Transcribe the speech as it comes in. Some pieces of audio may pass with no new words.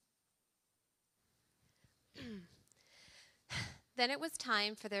Then it was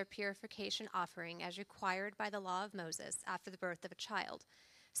time for their purification offering as required by the law of Moses after the birth of a child.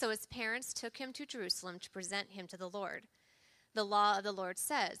 So his parents took him to Jerusalem to present him to the Lord. The law of the Lord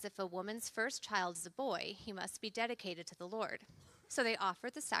says, if a woman's first child is a boy, he must be dedicated to the Lord. So they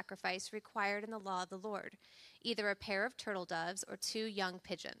offered the sacrifice required in the law of the Lord, either a pair of turtle doves or 2 young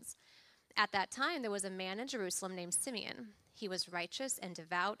pigeons. At that time there was a man in Jerusalem named Simeon. He was righteous and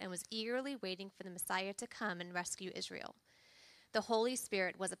devout and was eagerly waiting for the Messiah to come and rescue Israel. The Holy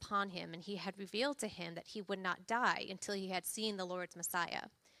Spirit was upon him, and he had revealed to him that he would not die until he had seen the Lord's Messiah.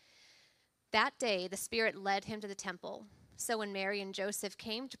 That day the Spirit led him to the temple. So when Mary and Joseph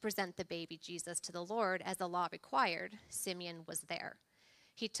came to present the baby Jesus to the Lord as the law required, Simeon was there.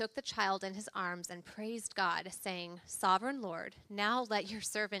 He took the child in his arms and praised God, saying, Sovereign Lord, now let your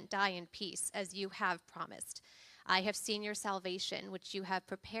servant die in peace, as you have promised. I have seen your salvation, which you have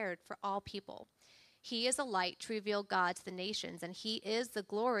prepared for all people. He is a light to reveal God to the nations, and he is the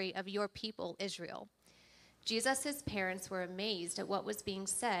glory of your people, Israel. Jesus' parents were amazed at what was being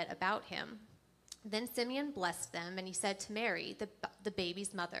said about him. Then Simeon blessed them, and he said to Mary, the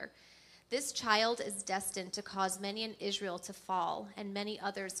baby's mother, This child is destined to cause many in Israel to fall, and many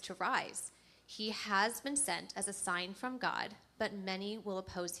others to rise. He has been sent as a sign from God, but many will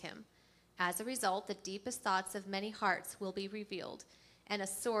oppose him. As a result, the deepest thoughts of many hearts will be revealed, and a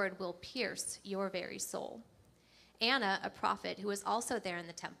sword will pierce your very soul. Anna, a prophet who was also there in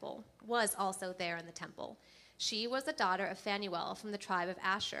the temple. She was the daughter of Phanuel from the tribe of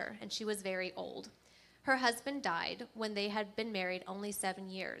Asher, and she was very old. Her husband died when they had been married only 7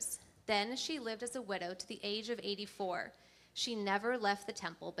 years. Then she lived as a widow to the age of 84. She never left the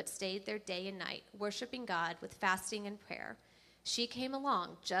temple, but stayed there day and night, worshiping God with fasting and prayer. She came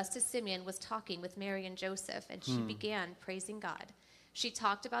along just as Simeon was talking with Mary and Joseph, and she began praising God. She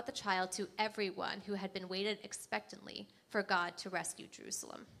talked about the child to everyone who had been waiting expectantly for God to rescue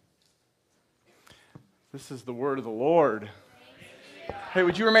Jerusalem. This is the word of the Lord. Hey,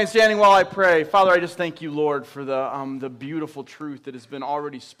 would you remain standing while I pray? Father, I just thank you, Lord, for the beautiful truth that has been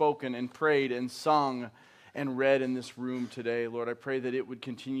already spoken and prayed and sung and read in this room today. Lord, I pray that it would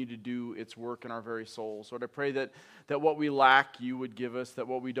continue to do its work in our very souls. Lord, I pray that what we lack, you would give us, that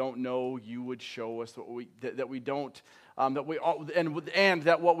what we don't know, you would show us, that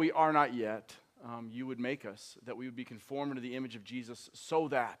what we are not yet, you would make us, that we would be conformed to the image of Jesus so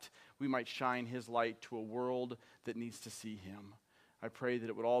that we might shine his light to a world that needs to see him. I pray that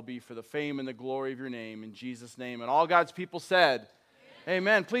it would all be for the fame and the glory of your name, in Jesus' name. And all God's people said,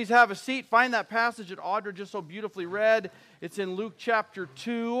 Amen. Please have a seat. Find that passage that Audra just so beautifully read. It's in Luke chapter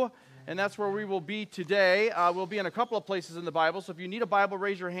 2, and that's where we will be today. We'll be in a couple of places in the Bible, so if you need a Bible,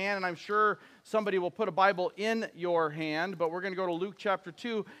 raise your hand, and I'm sure somebody will put a Bible in your hand, but we're going to go to Luke chapter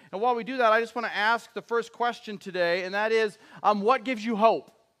 2. And while we do that, I just want to ask the first question today, and that is, what gives you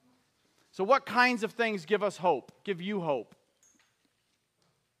hope? So what kinds of things give us hope, give you hope?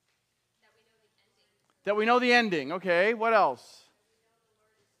 That we know the ending. Okay, what else?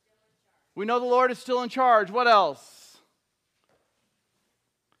 We know the Lord is still in charge. What else?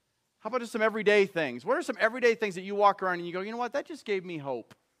 How about just some everyday things? What are some everyday things that you walk around and you go, you know what, that just gave me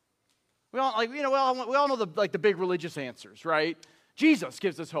hope? We all know the big religious answers, right? Jesus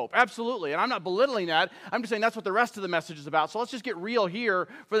gives us hope, absolutely. And I'm not belittling that. I'm just saying that's what the rest of the message is about. So let's just get real here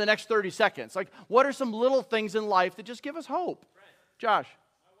for the next 30 seconds. Like, what are some little things in life that just give us hope? Josh?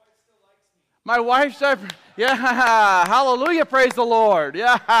 My wife said, yeah, hallelujah, praise the Lord.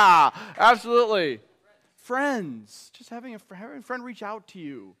 Yeah, absolutely. Friends, just having a friend reach out to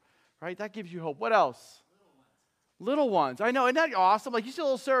you, right? That gives you hope. What else? Little ones. I know, isn't that awesome? Like, you see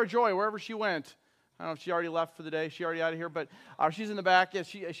little Sarah Joy wherever she went. I don't know if she already left for the day. She already out of here, but she's in the back. Yeah,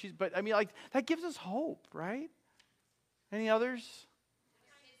 she's. But I mean, like, that gives us hope, right? Any others?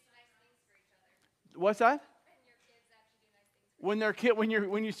 What's that? When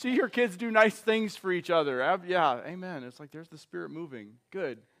you see your kids do nice things for each other. Yeah, amen. It's like there's the Spirit moving.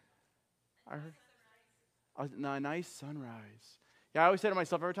 Good. I heard a nice sunrise. Yeah, I always say to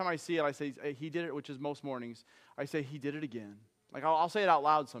myself, every time I see it, I say, he did it, which is most mornings. I say, he did it again. Like, I'll say it out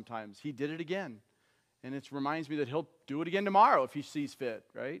loud sometimes. He did it again. And it reminds me that he'll do it again tomorrow if he sees fit,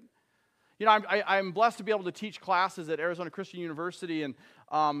 right? You know, I'm blessed to be able to teach classes at Arizona Christian University, and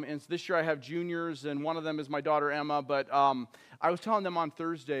this year I have juniors, and one of them is my daughter Emma. But I was telling them on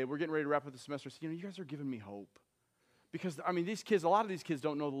Thursday, we're getting ready to wrap up the semester. I said, you guys are giving me hope. Because, I mean, a lot of these kids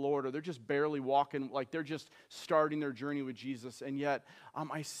don't know the Lord, or they're just barely walking, like they're just starting their journey with Jesus, and yet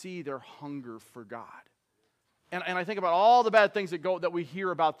I see their hunger for God. And I think about all the bad things that we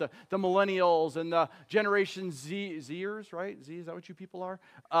hear about the millennials and the Generation Zers, right? Z, is that what you people are?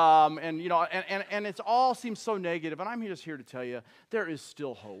 And it all seems so negative. And I'm just here to tell you, there is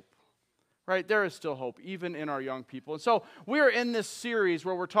still hope. Right? There is still hope, even in our young people. And so we're in this series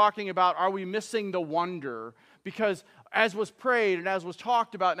where we're talking about, are we missing the wonder? Because as was prayed and as was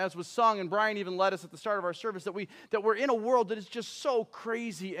talked about and as was sung, and Brian even led us at the start of our service, that we're in a world that is just so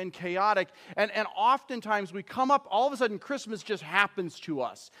crazy and chaotic. And oftentimes we come up, all of a sudden Christmas just happens to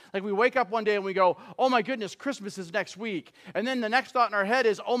us. Like we wake up one day and we go, oh my goodness, Christmas is next week. And then the next thought in our head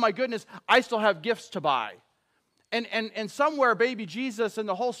is, oh my goodness, I still have gifts to buy. And somewhere baby Jesus and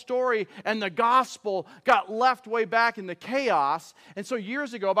the whole story and the gospel got left way back in the chaos. And so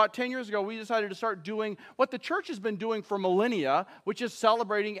years ago, about 10 years ago, we decided to start doing what the church has been doing for millennia, which is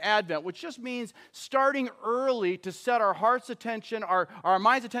celebrating Advent, which just means starting early to set our heart's attention, our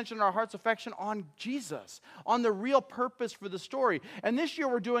mind's attention and our heart's affection on Jesus, on the real purpose for the story. And this year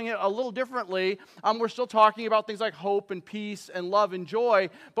we're doing it a little differently. We're still talking about things like hope and peace and love and joy,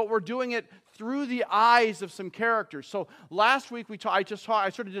 but we're doing it through the eyes of some characters. So last week I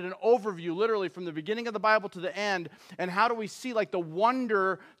sort of did an overview, literally from the beginning of the Bible to the end, and how do we see like the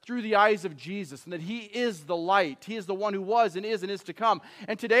wonder through the eyes of Jesus, and that He is the light. He is the one who was and is to come.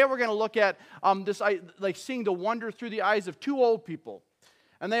 And today we're going to look at seeing the wonder through the eyes of two old people.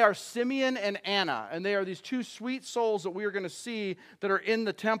 And they are Simeon and Anna. And they are these two sweet souls that we are going to see that are in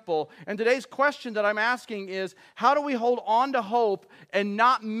the temple. And today's question that I'm asking is, how do we hold on to hope and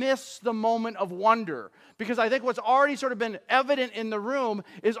not miss the moment of wonder? Because I think what's already sort of been evident in the room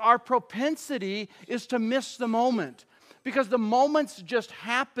is our propensity is to miss the moment. Because the moments just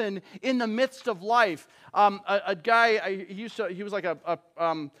happen in the midst of life. A guy, he was like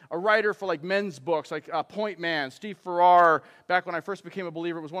a writer for like men's books, like Point Man, Steve Farrar. Back when I first became a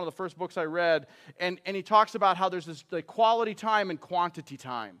believer, it was one of the first books I read. And he talks about how there's this like quality time and quantity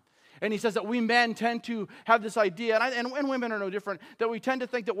time. And he says that we men tend to have this idea, and women are no different, that we tend to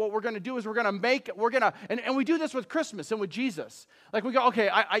think that what we're going to do is and we do this with Christmas and with Jesus. Like we go, okay,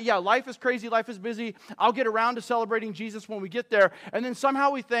 life is crazy, life is busy, I'll get around to celebrating Jesus when we get there. And then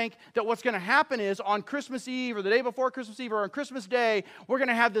somehow we think that what's going to happen is on Christmas Eve or the day before Christmas Eve or on Christmas Day, we're going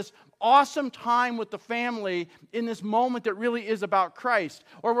to have this awesome time with the family in this moment that really is about Christ.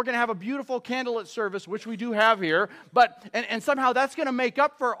 Or we're going to have a beautiful candlelit service, which we do have here, and somehow that's going to make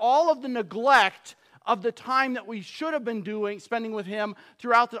up for all of the neglect of the time that we should have been spending with Him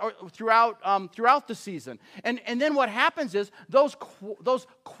throughout the season. And then what happens is those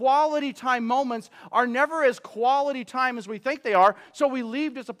quality time moments are never as quality time as we think they are, so we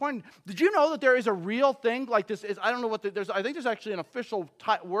leave disappointed. Did you know that there is a real thing like this? I don't know what I think there's actually an official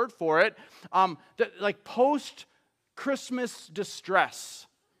word for it, that like post-Christmas distress.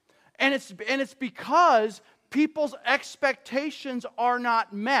 And it's because people's expectations are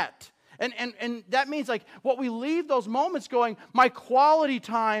not met. And that means like what we leave those moments going, my quality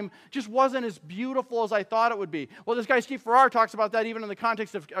time just wasn't as beautiful as I thought it would be. Well, this guy Steve Farrar talks about that even in the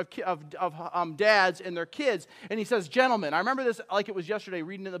context of dads and their kids. And he says, gentlemen, I remember this like it was yesterday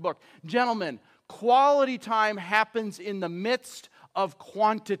reading in the book. Gentlemen, quality time happens in the midst of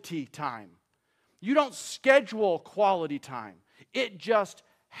quantity time. You don't schedule quality time. It just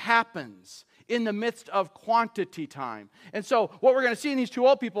happens in the midst of quantity time. And so what we're going to see in these two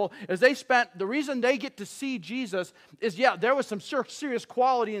old people is the reason they get to see Jesus is, there was some serious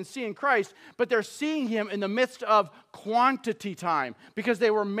quality in seeing Christ, but they're seeing Him in the midst of quantity time because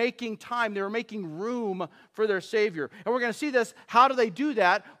they were making time, they were making room for their Savior. And we're going to see this. How do they do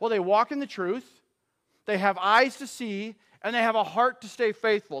that? Well, they walk in the truth, they have eyes to see, and they have a heart to stay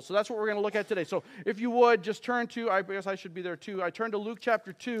faithful. So that's what we're going to look at today. So if you would, just turn to, I guess I should be there too. I turn to Luke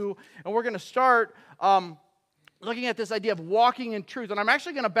chapter 2, and we're going to start looking at this idea of walking in truth. And I'm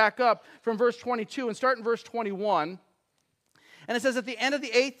actually going to back up from verse 22 and start in verse 21. And it says, at the end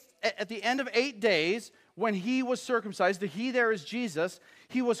of 8 days, when He was circumcised, the He there is Jesus,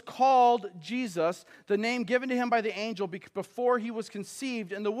 He was called Jesus, the name given to Him by the angel before He was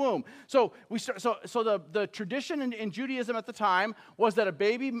conceived in the womb. So the tradition in Judaism at the time was that a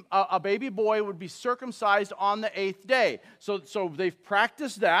baby boy would be circumcised on the 8th day. So they've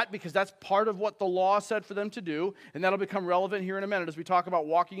practiced that because that's part of what the law said for them to do, and that'll become relevant here in a minute as we talk about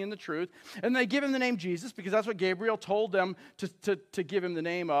walking in the truth. And they give Him the name Jesus because that's what Gabriel told them to give Him the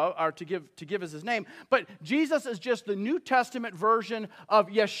name of, or to give as His name. But Jesus is just the New Testament version of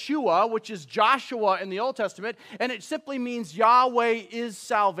Yeshua, which is Joshua in the Old Testament, and it simply means Yahweh is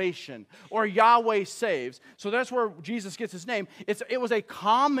salvation, or Yahweh saves. So that's where Jesus gets His name. It was a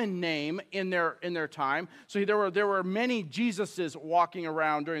common name in their time. So there were many Jesuses walking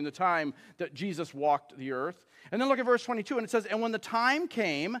around during the time that Jesus walked the earth. And then look at verse 22, and it says, and when the time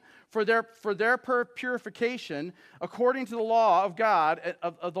came for their purification, according to the law of God,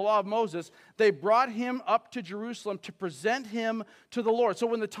 of the law of Moses, they brought him up to Jerusalem to present him to the Lord. So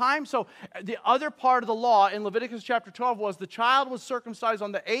the other part of the law in Leviticus chapter 12 was the child was circumcised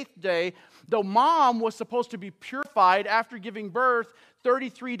on the 8th day. The mom was supposed to be purified after giving birth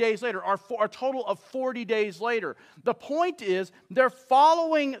 33 days later, or a total of 40 days later. The point is, they're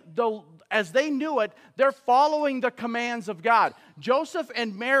following as they knew it, they're following the commands of God. Joseph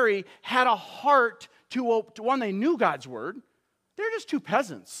and Mary had a heart to one, they knew God's word. They're just two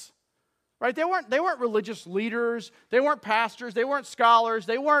peasants. Right? They weren't religious leaders. They weren't pastors. They weren't scholars.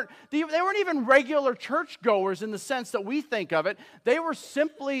 They weren't even regular churchgoers in the sense that we think of it. They were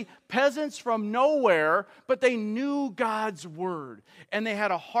simply peasants from nowhere, but they knew God's word. And they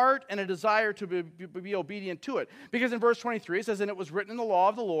had a heart and a desire to be obedient to it. Because in verse 23 it says, and it was written in the law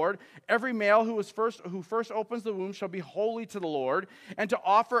of the Lord, every male who first opens the womb shall be holy to the Lord. And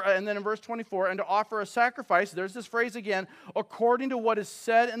then in verse 24, and to offer a sacrifice, there's this phrase again, according to what is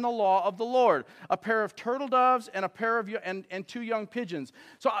said in the law of the Lord, a pair of turtle doves and a pair of and two young pigeons.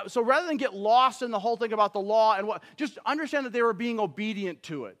 So rather than get lost in the whole thing about the law and just understand that they were being obedient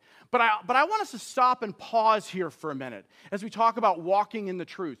to it. But I want us to stop and pause here for a minute as we talk about walking in the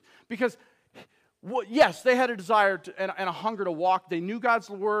truth, because yes, they had a desire and a hunger to walk. They knew God's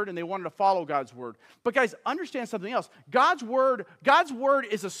word and they wanted to follow God's word. But guys, understand something else. God's word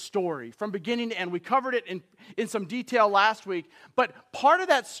is a story from beginning to end. We covered it in some detail last week. But part of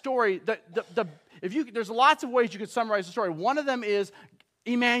that story, there's lots of ways you could summarize the story. One of them is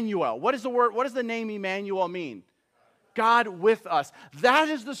Emmanuel. What does the name Emmanuel mean? God with us. That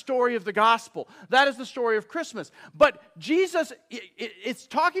is the story of the gospel. That is the story of Christmas. But Jesus, it's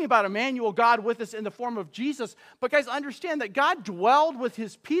talking about Emmanuel, God with us in the form of Jesus. But guys, understand that God dwelled with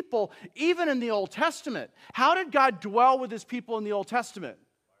his people even in the Old Testament. How did God dwell with his people in the Old Testament?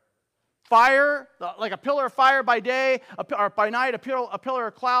 Fire, like a pillar of fire by day, or by night, a pillar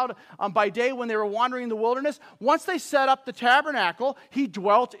of cloud by day when they were wandering in the wilderness. Once they set up the tabernacle, he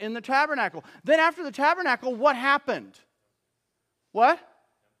dwelt in the tabernacle. Then after the tabernacle, what happened? What?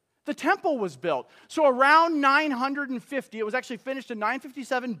 The temple was built. So around 950, it was actually finished in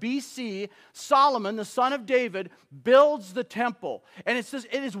 957 BC, Solomon, the son of David, builds the temple. And it says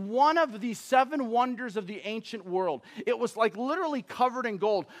it is one of the 7 wonders of the ancient world. It was like literally covered in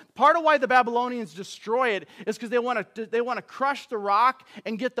gold. Part of why the Babylonians destroy it is because they want to crush the rock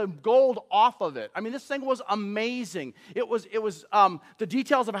and get the gold off of it. I mean, this thing was amazing. It was the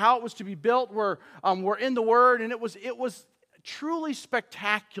details of how it was to be built were in the Word, and it was truly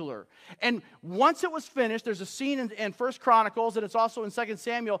spectacular. And once it was finished, there's a scene in 1 Chronicles, and it's also in 2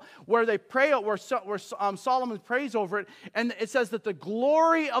 Samuel, where they pray, where Solomon prays over it, and it says that the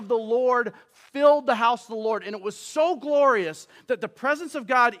glory of the Lord filled the house of the Lord, and it was so glorious that the presence of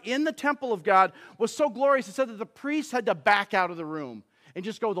God in the temple of God was so glorious, it said that the priests had to back out of the room and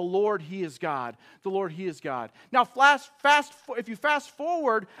just go, the Lord, He is God. The Lord, He is God. Now, if you fast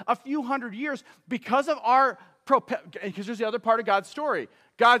forward a few hundred years, because here's the other part of God's story.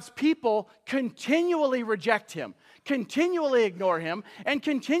 God's people continually reject Him, continually ignore Him, and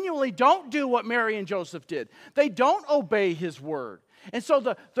continually don't do what Mary and Joseph did. They don't obey His word. And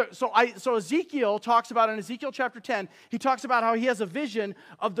so Ezekiel talks about, in Ezekiel chapter 10, he talks about how he has a vision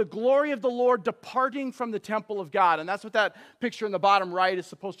of the glory of the Lord departing from the temple of God. And that's what that picture in the bottom right is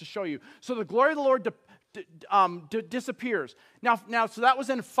supposed to show you. So the glory of the Lord disappears. Now, so that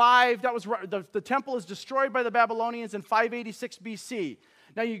was in 5. That was the temple is destroyed by the Babylonians in 586 BC.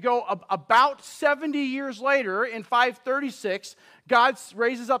 Now you go about 70 years later, in 536, God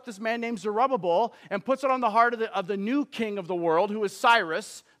raises up this man named Zerubbabel and puts it on the heart of the new king of the world, who is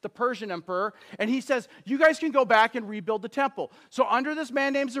Cyrus, the Persian emperor, and he says, you guys can go back and rebuild the temple. So under this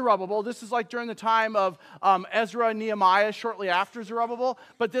man named Zerubbabel, this is like during the time of Ezra and Nehemiah, shortly after Zerubbabel,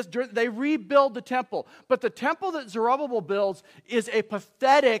 but they rebuild the temple. But the temple that Zerubbabel builds is a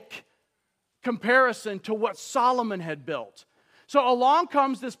pathetic comparison to what Solomon had built. So along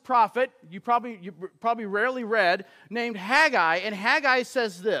comes this prophet, you probably rarely read, named Haggai, and Haggai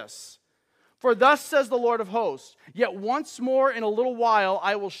says this, for thus says the Lord of hosts, yet once more in a little while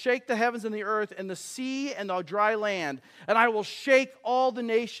I will shake the heavens and the earth and the sea and the dry land, and I will shake all the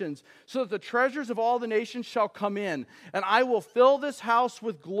nations, so that the treasures of all the nations shall come in, and I will fill this house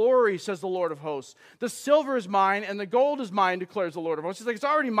with glory, says the Lord of hosts. The silver is mine, and the gold is mine, declares the Lord of hosts. He's like, it's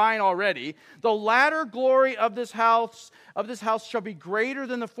already mine already. The latter glory of this house shall be greater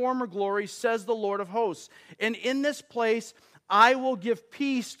than the former glory, says the Lord of hosts. And in this place I will give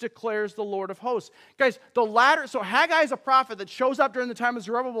peace, declares the Lord of hosts. Guys, so Haggai is a prophet that shows up during the time of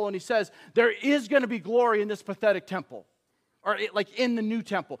Zerubbabel, and he says, there is going to be glory in this pathetic temple, or like in the new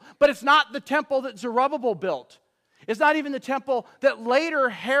temple. But it's not the temple that Zerubbabel built. It's not even the temple that later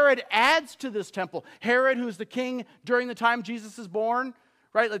Herod adds to this temple. Herod, who's the king during the time Jesus is born,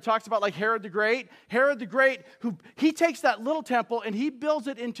 right? It talks about like Herod the Great. Herod the Great, he takes that little temple and he builds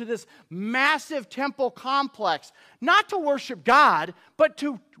it into this massive temple complex, not to worship God, but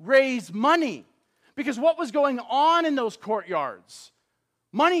to raise money. Because what was going on in those courtyards?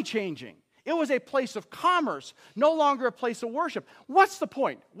 Money changing. It was a place of commerce, no longer a place of worship. What's the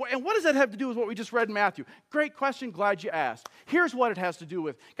point? And what does that have to do with what we just read in Matthew? Great question, glad you asked. Here's what it has to do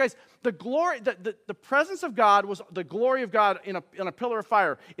with. Guys, the glory, the presence of God was the glory of God in a pillar of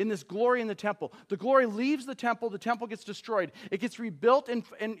fire, in this glory in the temple. The glory leaves the temple gets destroyed. It gets rebuilt and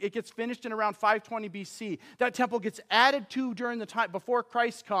it gets finished in around 520 BC. That temple gets added to during the time before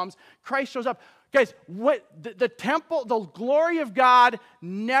Christ comes. Christ shows up. Guys, the temple, the glory of God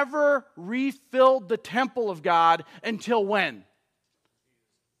never refilled the temple of God until when?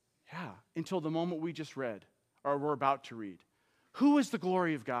 Yeah, until the moment we just read, or we're about to read. Who is the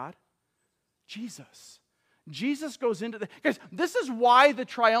glory of God? Jesus. Jesus goes into guys, this is why the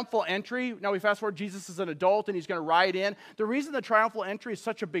triumphal entry, now we fast forward, Jesus is an adult and he's going to ride in. The reason the triumphal entry is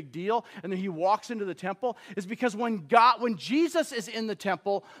such a big deal and then he walks into the temple is because when Jesus is in the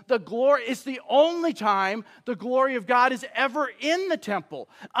temple, the glory is the only time the glory of God is ever in the temple.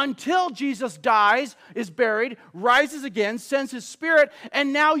 Until Jesus dies, is buried, rises again, sends his Spirit,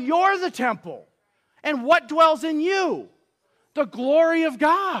 and now you're the temple. And what dwells in you? The glory of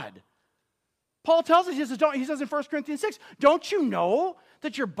God. Paul tells us, he says in 1 Corinthians 6, don't you know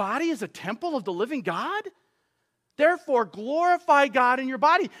that your body is a temple of the living God? Therefore, glorify God in your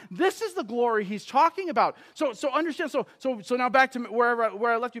body. This is the glory he's talking about. So understand, so now back to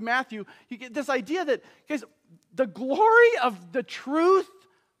where I left you, Matthew, you get this idea that, guys, the glory of the truth,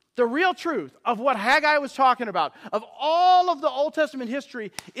 the real truth of what Haggai was talking about, of all of the Old Testament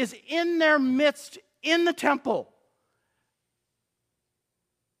history, is in their midst in the temple.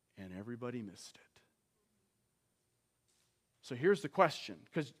 And everybody missed it. So here's the question,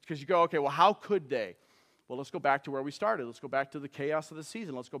 because you go, okay, well, how could they? Well, let's go back to where we started. Let's go back to the chaos of the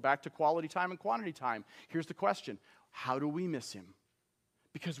season. Let's go back to quality time and quantity time. Here's the question. How do we miss him?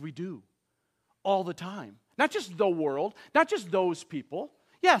 Because we do. All the time. Not just the world, not just those people.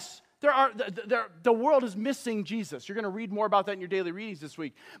 Yes, the world is missing Jesus. You're going to read more about that in your daily readings this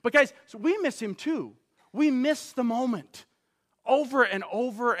week. But guys, so we miss him too. We miss the moment. Over and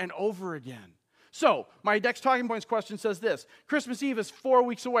over and over again. So, my next talking points question says this. Christmas Eve is 4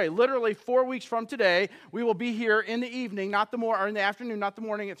 weeks away. Literally 4 weeks from today, we will be here in the evening, or in the afternoon, not the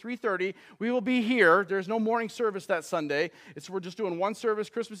morning, at 3:30. We will be here. There's no morning service that Sunday. We're just doing one service,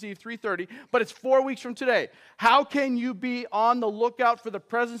 Christmas Eve, 3:30. But it's 4 weeks from today. How can you be on the lookout for the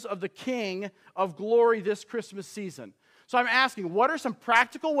presence of the King of Glory this Christmas season? So I'm asking, what are some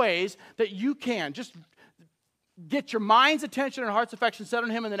practical ways that you can just get your mind's attention and heart's affection set on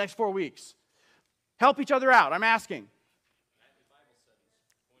him in the next 4 weeks? Help each other out. I'm asking.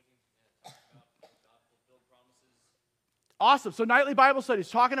 Awesome. So nightly Bible studies,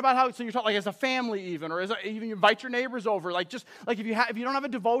 talking about how, so you're talking like as a family even, or even you invite your neighbors over, like just like if you don't have a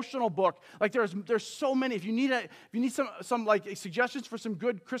devotional book, like there's so many. If you need some like suggestions for some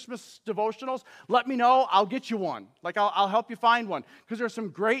good Christmas devotionals, let me know. I'll get you one. Like I'll help you find one, because there's some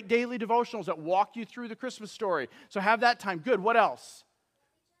great daily devotionals that walk you through the Christmas story. So have that time. Good. What else?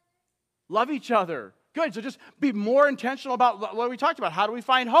 Love each other. Good. So just be more intentional about what we talked about. How do we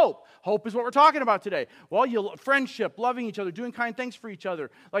find hope? Hope is what we're talking about today. Well, friendship, loving each other, doing kind things for each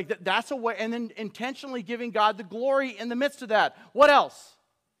other. Like that's a way, and then intentionally giving God the glory in the midst of that. What else?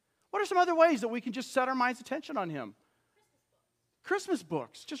 What are some other ways that we can just set our mind's attention on him? Christmas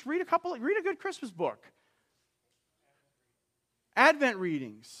books. Just read a good Christmas book. Advent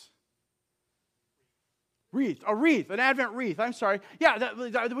readings. An Advent wreath. I'm sorry. Yeah,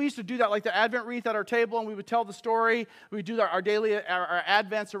 we used to do that, like the Advent wreath at our table, and we would tell the story. We would do our daily our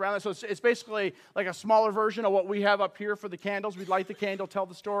Advents around that. So it's basically like a smaller version of what we have up here for the candles. We'd light the candle, tell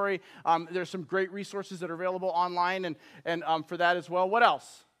the story. There's some great resources that are available online and for that as well. What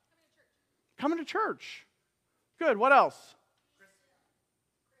else? Coming to church. Good. What else?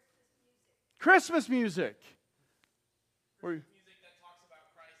 Christmas music.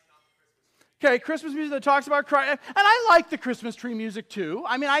 Okay, Christmas music that talks about Christ. And I like the Christmas tree music too.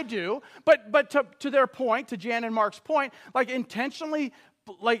 I mean, I do. But to their point, to Jan and Mark's point, like intentionally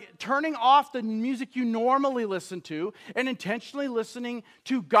like turning off the music you normally listen to and intentionally listening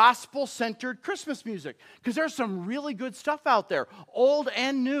to gospel-centered Christmas music. Because there's some really good stuff out there, old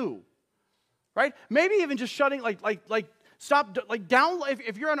and new. Right? Maybe even just shutting, stop, download,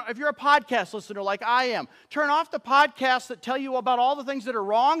 if you're a podcast listener like I am, turn off the podcasts that tell you about all the things that are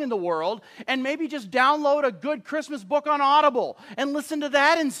wrong in the world, and maybe just download a good Christmas book on Audible and listen to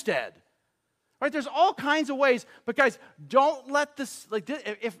that instead. Right? There's all kinds of ways, but guys, don't let this,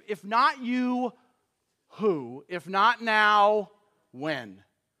 if not you, who? If not now, when?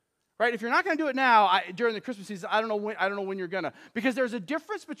 Right? If you're not going to do it now, during the Christmas season, I don't know when you're going to. Because there's a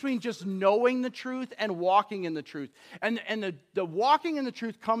difference between just knowing the truth and walking in the truth. And the walking in the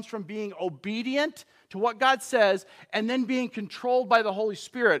truth comes from being obedient to what God says and then being controlled by the Holy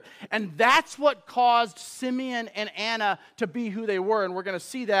Spirit. And that's what caused Simeon and Anna to be who they were. And we're going to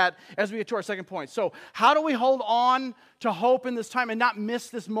see that as we get to our second point. So how do we hold on to hope in this time and not miss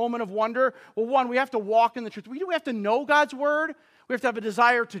this moment of wonder? Well, one, we have to walk in the truth. We have to know God's word. We have to have a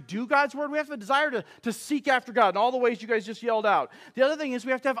desire to do God's word. We have to have a desire to seek after God in all the ways you guys just yelled out. The other thing is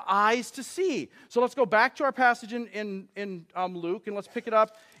we have to have eyes to see. So let's go back to our passage in Luke, and let's pick it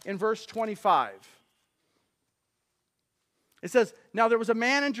up in verse 25. It says, "Now there was a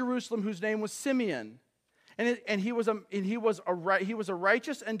man in Jerusalem whose name was Simeon, and he was a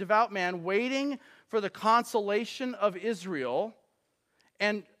righteous and devout man, waiting for the consolation of Israel,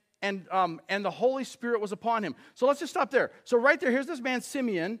 and the Holy Spirit was upon him." So let's just stop there. So right there, here's this man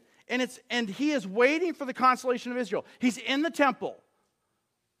Simeon, and he is waiting for the consolation of Israel. He's in the temple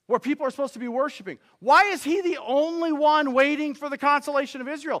where people are supposed to be worshiping. Why is he the only one waiting for the consolation of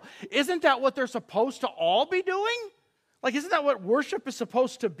Israel? Isn't that what they're supposed to all be doing? Isn't that what worship is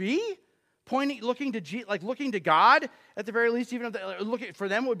supposed to be? Looking to God at the very least. Even if for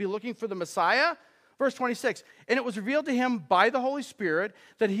them, it would be looking for the Messiah. Verse 26, "And it was revealed to him by the Holy Spirit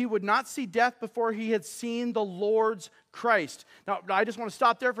that he would not see death before he had seen the Lord's Christ." Now, I just want to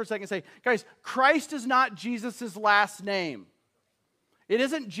stop there for a second and say, guys, Christ is not Jesus' last name. It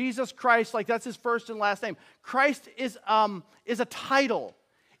isn't Jesus Christ, that's his first and last name. Christ is a title.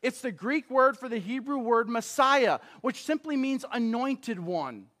 It's the Greek word for the Hebrew word Messiah, which simply means anointed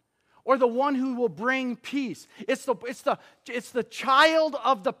one, or the one who will bring peace. It's the child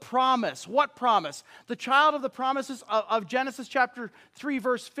of the promise. What promise? The child of the promises of Genesis chapter 3,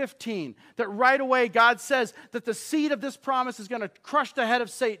 verse 15. That right away God says that the seed of this promise is going to crush the head of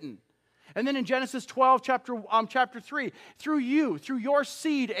Satan. And then in Genesis 12, chapter 3, through your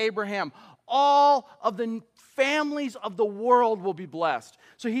seed, Abraham, all of the families of the world will be blessed.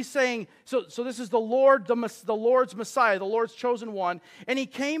 So he's saying, so this is the Lord, the Lord's Messiah, the Lord's chosen one. And he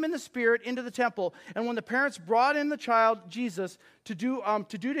came in the Spirit into the temple. And when the parents brought in the child, Jesus, to do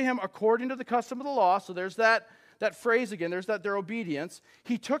to him according to the custom of the law, so there's that phrase again, there's their obedience.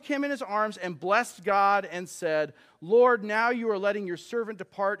 He took him in his arms and blessed God and said, "Lord, now you are letting your servant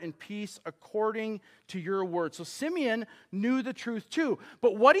depart in peace according to your word." So Simeon knew the truth too.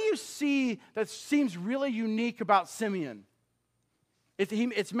 But what do you see that seems really unique about Simeon?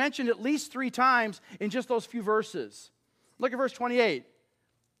 It's mentioned at least 3 times in just those few verses. Look at verse 28.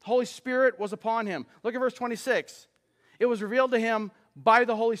 The Holy Spirit was upon him. Look at verse 26. It was revealed to him by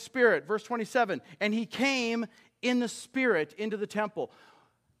the Holy Spirit. Verse 27. And he came in the Spirit into the temple.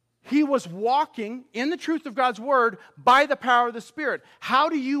 He was walking in the truth of God's word by the power of the Spirit. How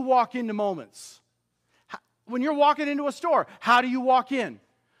do you walk into moments? When you're walking into a store, how do you walk in?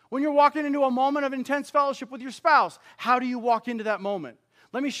 When you're walking into a moment of intense fellowship with your spouse, how do you walk into that moment?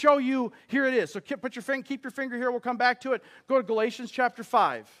 Let me show you. Here it is. So keep your finger here. We'll come back to it. Go to Galatians chapter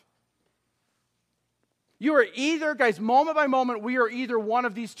 5. You are either, guys, moment by moment, we are either one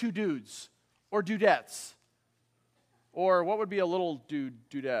of these two dudes or dudettes. Or what would be a little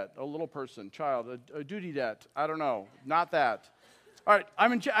dudette? A little person, child, a dudette. I don't know. Not that. All right,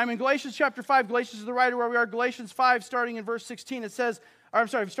 I'm in Galatians chapter 5. Galatians is the writer where we are. Galatians 5, starting in verse 16. It says,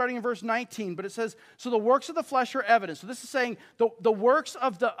 starting in verse 19, but it says, "So the works of the flesh are evident." So this is saying the works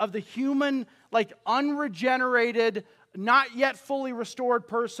of the human, unregenerated, not yet fully restored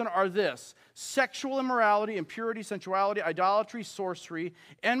person are this: sexual immorality, impurity, sensuality, idolatry, sorcery,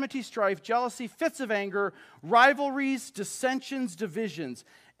 enmity, strife, jealousy, fits of anger, rivalries, dissensions, divisions,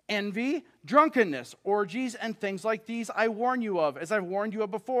 envy, drunkenness, orgies, and things like these I warn you of, as I've warned you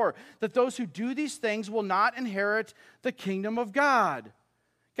of before, that those who do these things will not inherit the kingdom of God.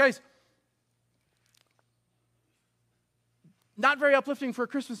 Guys, not very uplifting for a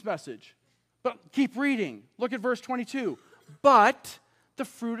Christmas message, but keep reading. Look at verse 22. "But the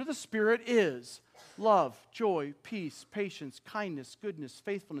fruit of the Spirit is love, joy, peace, patience, kindness, goodness,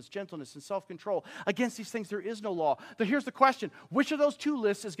 faithfulness, gentleness, and self-control. Against these things there is no law. But here's the question. Which of those two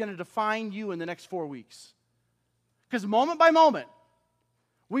lists is going to define you in the next 4 weeks? Because moment by moment,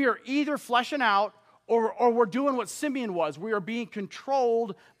 we are either fleshing out or we're doing what Simeon was. We are being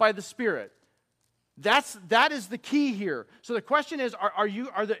controlled by the Spirit. That is the key here. So the question is, are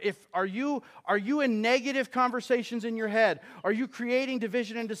you in negative conversations in your head? Are you creating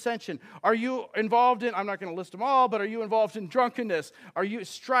division and dissension? Are you involved in, I'm not going to list them all, but are you involved in drunkenness? Are you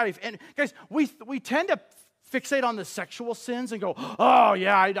strife? And guys, we tend to fixate on the sexual sins and go, oh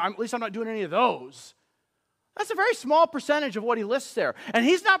yeah, at least I'm not doing any of those. That's a very small percentage of what he lists there. And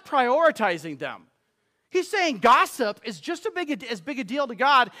he's not prioritizing them. He's saying gossip is just as big a deal to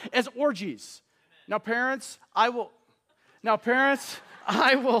God as orgies. Now, parents, I will let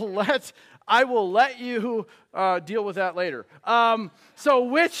you deal with that later. And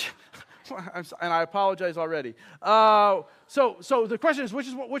I apologize already. So the question is,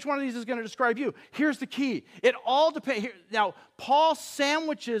 which one of these is going to describe you? Here's the key. It all depends. Now, Paul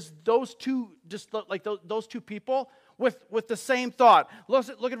sandwiches those two, just like those two people, with the same thought.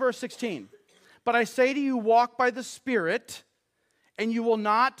 Look at verse 16. But I say to you, walk by the Spirit, and you will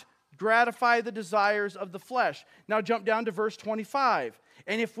not gratify the desires of the flesh. Now jump down to verse 25.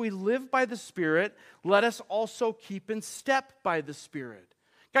 And if we live by the Spirit, let us also keep in step by the Spirit.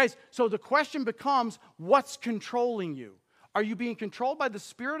 Guys, so the question becomes, what's controlling you? Are you being controlled by the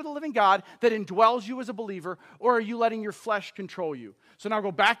Spirit of the living God that indwells you as a believer, or are you letting your flesh control you? So now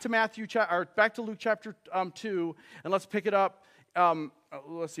go back to back to Luke chapter 2, and let's pick it up.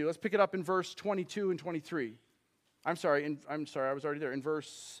 Let's pick it up in verse 22 and 23. I'm sorry, I was already there. In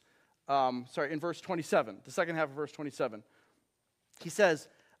verse 27, the second half of verse 27. He says,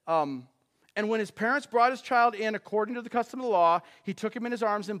 and when his parents brought his child in according to the custom of the law, he took him in his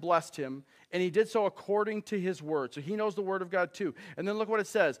arms and blessed him, and he did so according to his word. So he knows the word of God too. And then look what it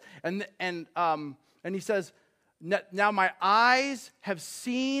says. And he says, now my eyes have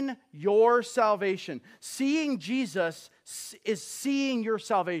seen your salvation. Seeing Jesus is seeing your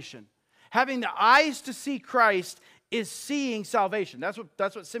salvation. Having the eyes to see Christ is seeing salvation. That's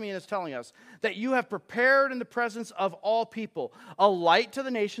what Simeon is telling us. That you have prepared in the presence of all people a light to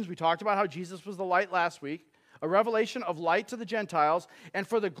the nations. We talked about how Jesus was the light last week. A revelation of light to the Gentiles, and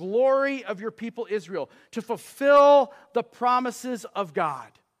for the glory of your people Israel, to fulfill the promises of God.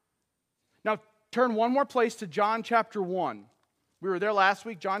 Now, turn one more place to John chapter 1. We were there last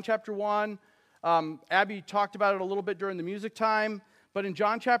week, John chapter 1. Abby talked about it a little bit during the music time. But in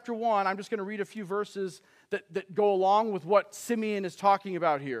John chapter 1, I'm just going to read a few verses that go along with what Simeon is talking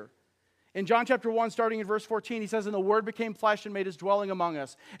about here. In John chapter 1, starting in verse 14, he says, and the Word became flesh and made his dwelling among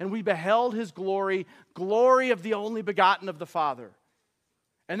us, and we beheld his glory, glory of the only begotten of the Father.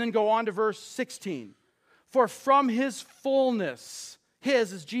 And then go on to verse 16. For from his fullness,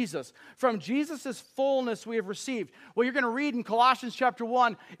 his is Jesus, from Jesus' fullness we have received. Well, you're going to read in Colossians chapter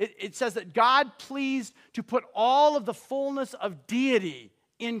 1, it says that God pleased to put all of the fullness of deity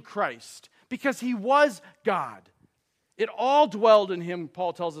in Christ, because he was God. It all dwelled in him,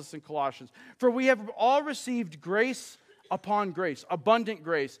 Paul tells us in Colossians. For we have all received grace upon grace, abundant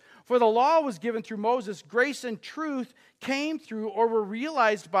grace. For the law was given through Moses. Grace and truth came through or were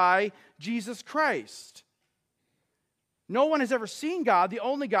realized by Jesus Christ. No one has ever seen God, the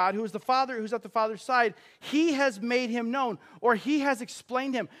only God, who is the Father, who's at the Father's side. He has made him known, or he has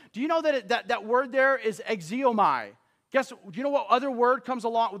explained him. Do you know that word there is exeomai? Do you know what other word comes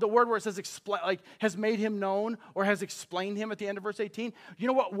along with the word where it says has made him known or has explained him at the end of verse 18? Do you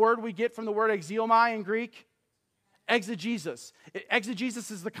know what word we get from the word exeomai in Greek? Exegesis.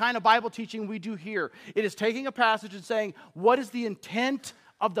 Exegesis is the kind of Bible teaching we do here. It is taking a passage and saying, what is the intent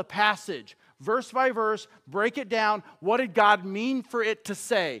of the passage? Verse by verse, break it down. What did God mean for it to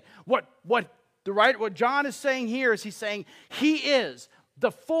say? What John is saying here is he's saying he is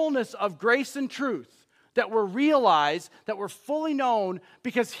the fullness of grace and truth that were realized, that were fully known,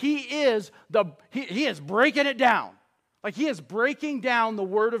 because he is breaking it down. Like he is breaking down the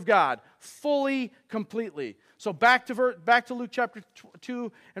Word of God fully, completely. So back to Luke chapter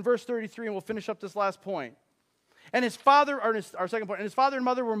 2 and verse 33, and we'll finish up this last point. And his father, our second point, and his father and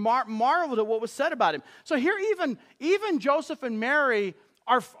mother were marveled at what was said about him. So here even Joseph and Mary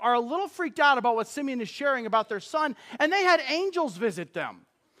are a little freaked out about what Simeon is sharing about their son, and they had angels visit them.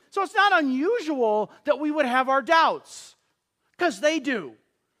 So it's not unusual that we would have our doubts, because they do.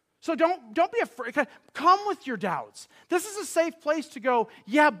 So don't be afraid. Come with your doubts. This is a safe place to go,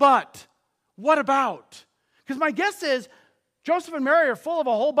 yeah, but what about? Because my guess is Joseph and Mary are full of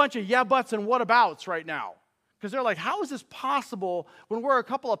a whole bunch of yeah, buts and what abouts right now. Because they're like, how is this possible when we're a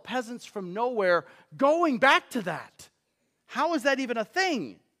couple of peasants from nowhere going back to that? How is that even a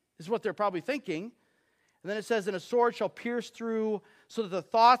thing? Is what they're probably thinking. And then it says, and a sword shall pierce through so that the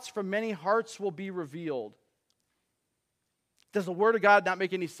thoughts from many hearts will be revealed. Does the Word of God not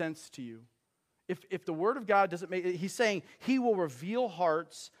make any sense to you? If the Word of God doesn't make, he's saying he will reveal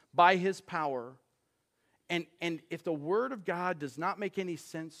hearts by his power. And if the Word of God does not make any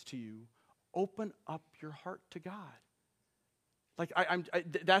sense to you, open up your heart to God. Like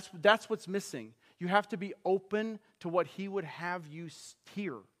that's what's missing. You have to be open to what he would have you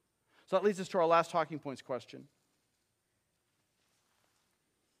hear. So that leads us to our last talking points question.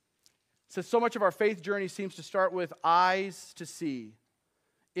 It says, so much of our faith journey seems to start with eyes to see.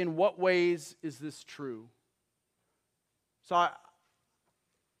 In what ways is this true? So I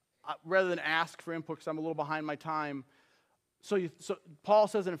rather than ask for input, because I'm a little behind my time, so Paul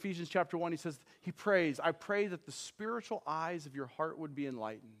says in Ephesians chapter 1, he prays, I pray that the spiritual eyes of your heart would be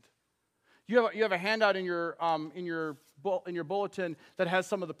enlightened. You have a handout in your bulletin that has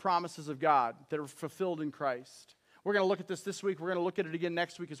some of the promises of God that are fulfilled in Christ. We're going to look at this week. We're going to look at it again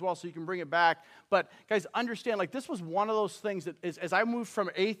next week as well, so you can bring it back. But guys, understand, like this was one of those things that as I moved from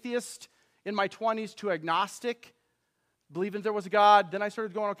atheist in my 20s to agnostic, believing there was a God, then I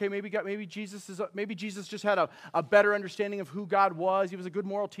started going, okay, maybe Jesus just had a better understanding of who God was. He was a good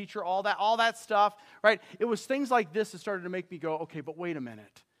moral teacher, all that stuff, right? It was things like this that started to make me go, okay, but wait a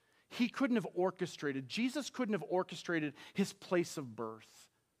minute. Jesus couldn't have orchestrated his place of birth.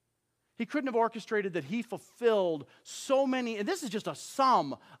 He couldn't have orchestrated that he fulfilled so many, and this is just a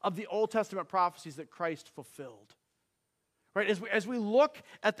sum of the Old Testament prophecies that Christ fulfilled. Right? As we look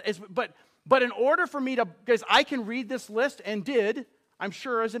at, but in order for me to, guys, I can read this list and did, I'm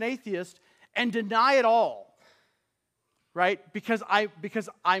sure as an atheist, and deny it all. Right? Because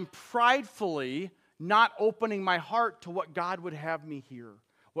I'm pridefully not opening my heart to what God would have me hear,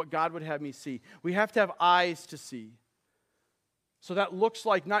 what God would have me see. We have to have eyes to see. So that looks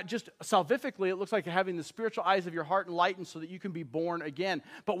like not just salvifically, it looks like having the spiritual eyes of your heart enlightened so that you can be born again.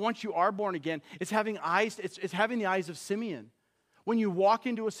 But once you are born again, it's having eyes, it's having the eyes of Simeon. When you walk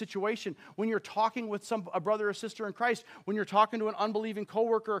into a situation, when you're talking with a brother or sister in Christ, when you're talking to an unbelieving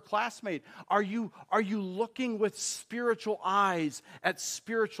coworker or classmate, are you looking with spiritual eyes at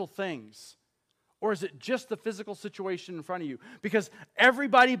spiritual things? Or is it just the physical situation in front of you? Because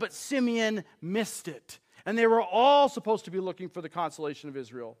everybody but Simeon missed it. And they were all supposed to be looking for the consolation of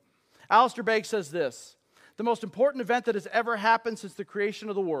Israel. Alistair Begg says this, the most important event that has ever happened since the creation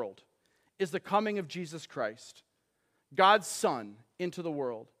of the world is the coming of Jesus Christ, God's Son, into the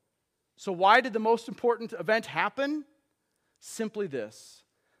world. So why did the most important event happen? Simply this,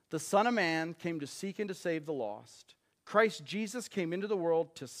 the Son of Man came to seek and to save the lost. Christ Jesus came into the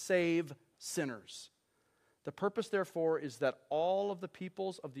world to save sinners. The purpose, therefore, is that all of the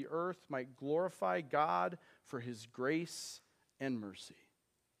peoples of the earth might glorify God for his grace and mercy.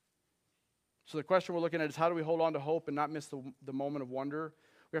 So the question we're looking at is how do we hold on to hope and not miss the moment of wonder?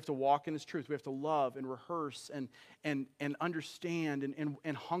 We have to walk in his truth. We have to love and rehearse and understand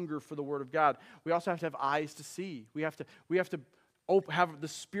and hunger for the word of God. We also have to have eyes to see. We have to have the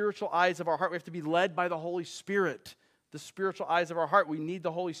spiritual eyes of our heart. We have to be led by the Holy Spirit. The spiritual eyes of our heart. We need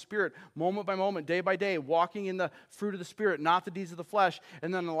the Holy Spirit moment by moment, day by day, walking in the fruit of the Spirit, not the deeds of the flesh.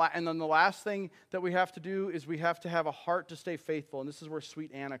 And then the last thing that we have to do is we have to have a heart to stay faithful. And this is where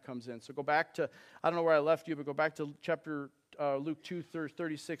sweet Anna comes in. So go back to, I don't know where I left you, but go back to chapter Luke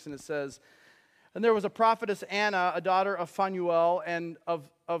 2:36, and it says, and there was a prophetess Anna, a daughter of Phanuel, and of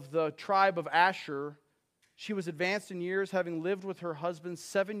the tribe of Asher. She was advanced in years, having lived with her husband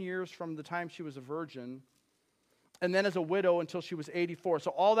 7 years from the time she was a virgin, and then as a widow until she was 84.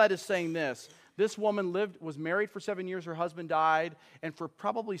 So all that is saying this. This woman was married for 7 years, her husband died, and for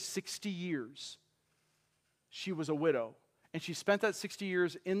probably 60 years, she was a widow. And she spent that 60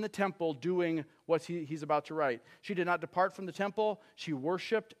 years in the temple doing what he's about to write. She did not depart from the temple. She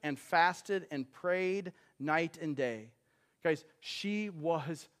worshiped and fasted and prayed night and day. Guys, she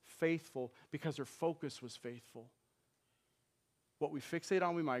was faithful because her focus was faithful. What we fixate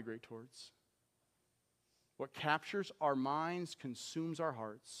on, we migrate towards. What captures our minds consumes our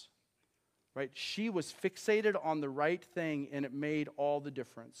hearts. Right? She was fixated on the right thing, and it made all the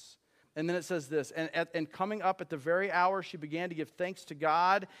difference. And then it says this, and coming up at the very hour, she began to give thanks to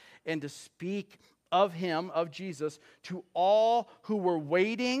God and to speak of him, of Jesus, to all who were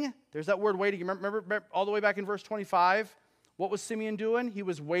waiting. There's that word waiting. Remember all the way back in verse 25? What was Simeon doing? He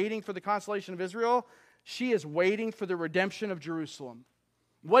was waiting for the consolation of Israel. She is waiting for the redemption of Jerusalem.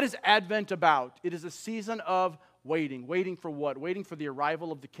 What is Advent about? It is a season of waiting. Waiting for what? Waiting for the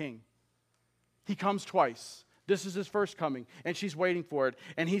arrival of the King. He comes twice. This is his first coming, and she's waiting for it,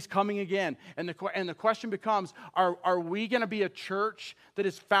 and he's coming again. And the question becomes, are we going to be a church that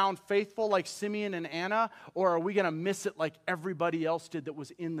is found faithful like Simeon and Anna, or are we going to miss it like everybody else did that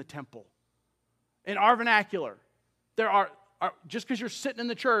was in the temple? In our vernacular, just because you're sitting in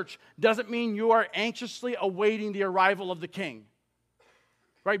the church doesn't mean you are anxiously awaiting the arrival of the king.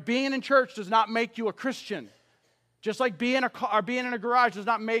 Right? Being in church does not make you a Christian. Just like being in a garage does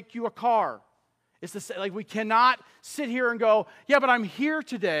not make you a car. It's the same. Like, we cannot sit here and go, yeah, but I'm here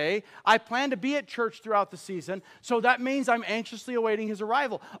today. I plan to be at church throughout the season, so that means I'm anxiously awaiting his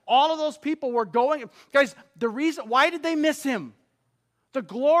arrival. All of those people were going. Guys, why did they miss him? The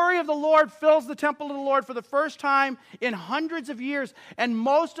glory of the Lord fills the temple of the Lord for the first time in hundreds of years, and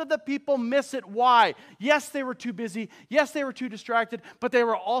most of the people miss it. Why? Yes, they were too busy. Yes, they were too distracted, but they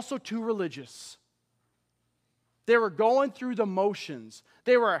were also too religious. They were going through the motions.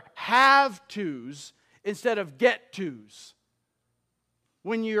 They were have-tos instead of get-tos.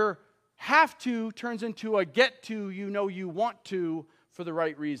 When your have-to turns into a get-to, you know you want to for the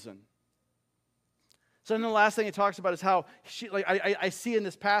right reason. So then the last thing it talks about is how, I see in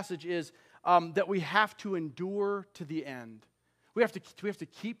this passage is that we have to endure to the end. We have to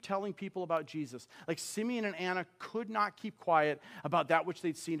keep telling people about Jesus. Like Simeon and Anna could not keep quiet about that which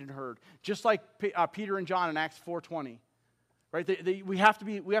they'd seen and heard. Just like Peter and John in Acts 4:20. Right? We have to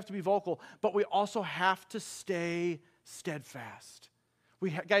be vocal, but we also have to stay steadfast.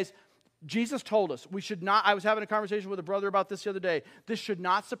 Guys, Jesus told us we should not. I was having a conversation with a brother about this the other day. This should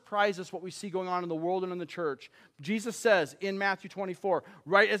not surprise us what we see going on in the world and in the church. Jesus says in Matthew 24,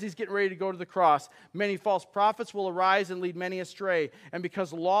 right as he's getting ready to go to the cross, many false prophets will arise and lead many astray. And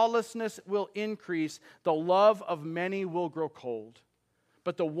because lawlessness will increase, the love of many will grow cold.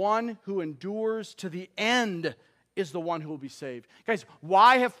 But the one who endures to the end is the one who will be saved. Guys,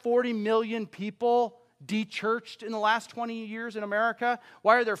 why have 40 million people de-churched in the last 20 years in America?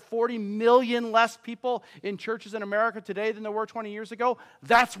 Why are there 40 million less people in churches in America today than there were 20 years ago?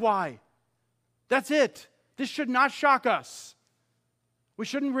 That's why. That's it. This should not shock us. We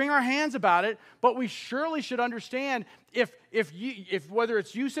shouldn't wring our hands about it, but we surely should understand if whether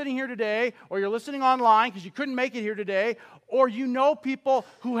it's you sitting here today or you're listening online because you couldn't make it here today, or you know people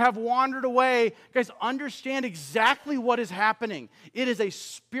who have wandered away, guys, understand exactly what is happening. It is a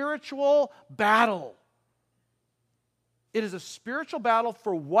spiritual battle. It is a spiritual battle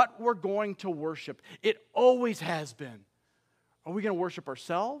for what we're going to worship. It always has been. Are we going to worship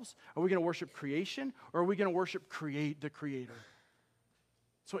ourselves? Are we going to worship creation? Or are we going to worship the Creator?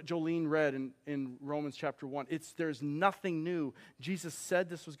 That's what Jolene read in Romans chapter 1. There's nothing new. Jesus said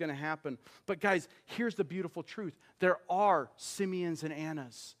this was going to happen. But guys, here's the beautiful truth. There are Simeons and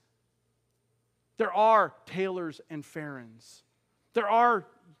Annas. There are Taylors and Farrens. There are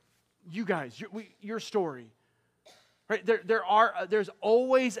you guys, your story. Right? There's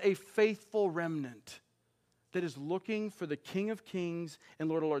always a faithful remnant that is looking for the King of Kings and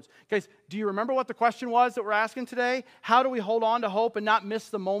Lord of Lords. Guys, do you remember what the question was that we're asking today? How do we hold on to hope and not miss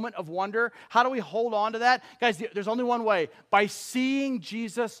the moment of wonder? How do we hold on to that? Guys, there's only one way. By seeing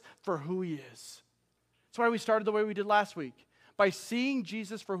Jesus for who he is. That's why we started the way we did last week. By seeing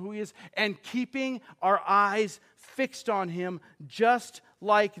Jesus for who he is and keeping our eyes fixed on him just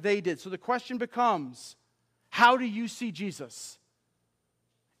like they did. So the question becomes, how do you see Jesus?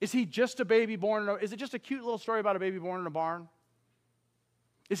 Is he just a baby born is it just a cute little story about a baby born in a barn?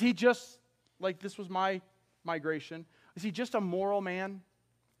 Is he just, like this was my migration, is he just a moral man?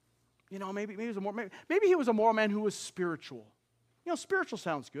 You know, maybe he was a moral man who was spiritual. You know, spiritual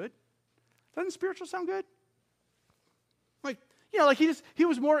sounds good. Doesn't spiritual sound good? Like, you know, like he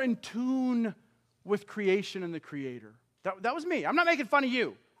was more in tune with creation and the Creator. That was me. I'm not making fun of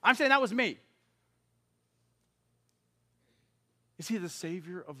you. I'm saying that was me. Is he the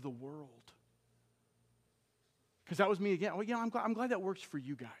Savior of the world? Because that was me again. Well, you know, I'm glad that works for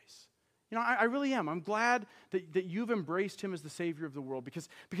you guys. You know, I really am. I'm glad that you've embraced him as the Savior of the world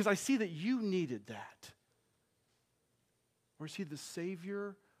because I see that you needed that. Or is he the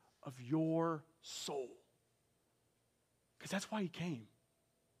Savior of your soul? Because that's why he came.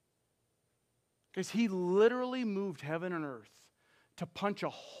 Because he literally moved heaven and earth to punch a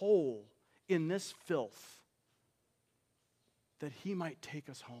hole in this filth that he might take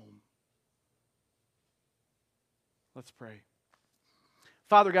us home. Let's pray.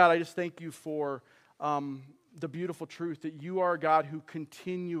 Father God, I just thank you for the beautiful truth that you are a God who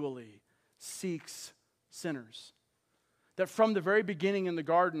continually seeks sinners. That from the very beginning in the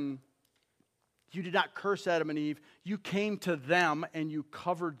garden, you did not curse Adam and Eve. You came to them and you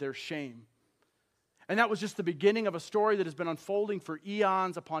covered their shame. And that was just the beginning of a story that has been unfolding for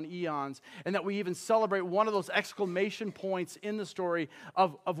eons upon eons. And that we even celebrate one of those exclamation points in the story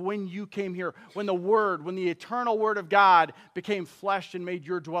of when you came here, when the eternal Word of God became flesh and made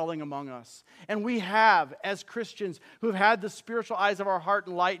your dwelling among us. And we have, as Christians who have had the spiritual eyes of our heart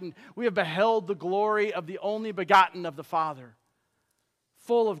enlightened, we have beheld the glory of the only begotten of the Father,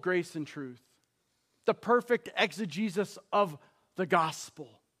 full of grace and truth. The perfect exegesis of the gospel.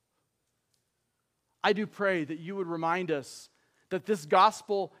 I do pray that you would remind us that this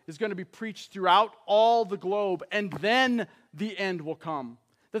gospel is going to be preached throughout all the globe, and then the end will come.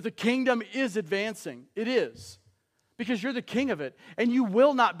 That the kingdom is advancing. It is. Because you're the king of it, and you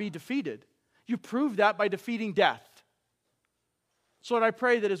will not be defeated. You proved that by defeating death. So Lord, I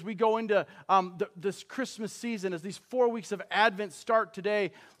pray that as we go into this Christmas season, as these 4 weeks of Advent start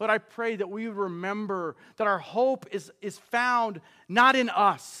today, Lord, I pray that we would remember that our hope is found not in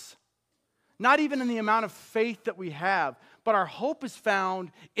us, not even in the amount of faith that we have, but our hope is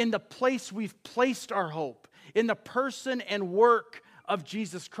found in the place we've placed our hope, in the person and work of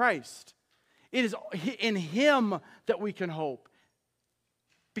Jesus Christ. It is in Him that we can hope,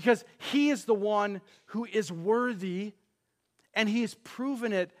 because He is the one who is worthy, and He has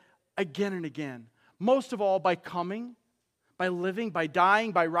proven it again and again. Most of all, by coming, by living, by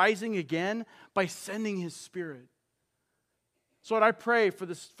dying, by rising again, by sending His Spirit. So Lord, I pray for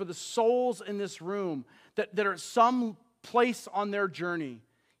the souls in this room that are at some place on their journey.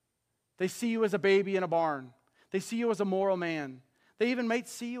 They see you as a baby in a barn. They see you as a moral man. They even might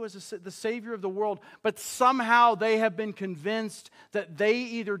see you as the Savior of the world, but somehow they have been convinced that they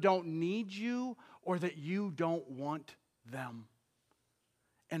either don't need you or that you don't want them.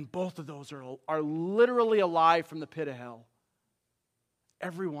 And both of those are literally alive from the pit of hell.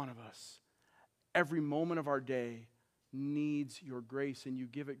 Every one of us, every moment of our day needs your grace, and you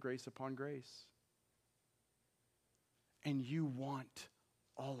give it grace upon grace. And you want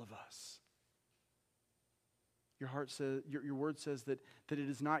all of us. Your heart says, your word says that it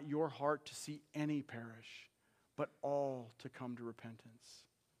is not your heart to see any perish, but all to come to repentance.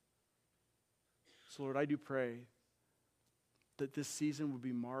 So Lord, I do pray that this season would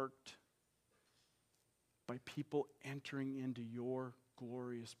be marked by people entering into your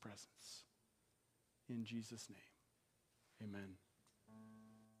glorious presence. In Jesus' name, amen.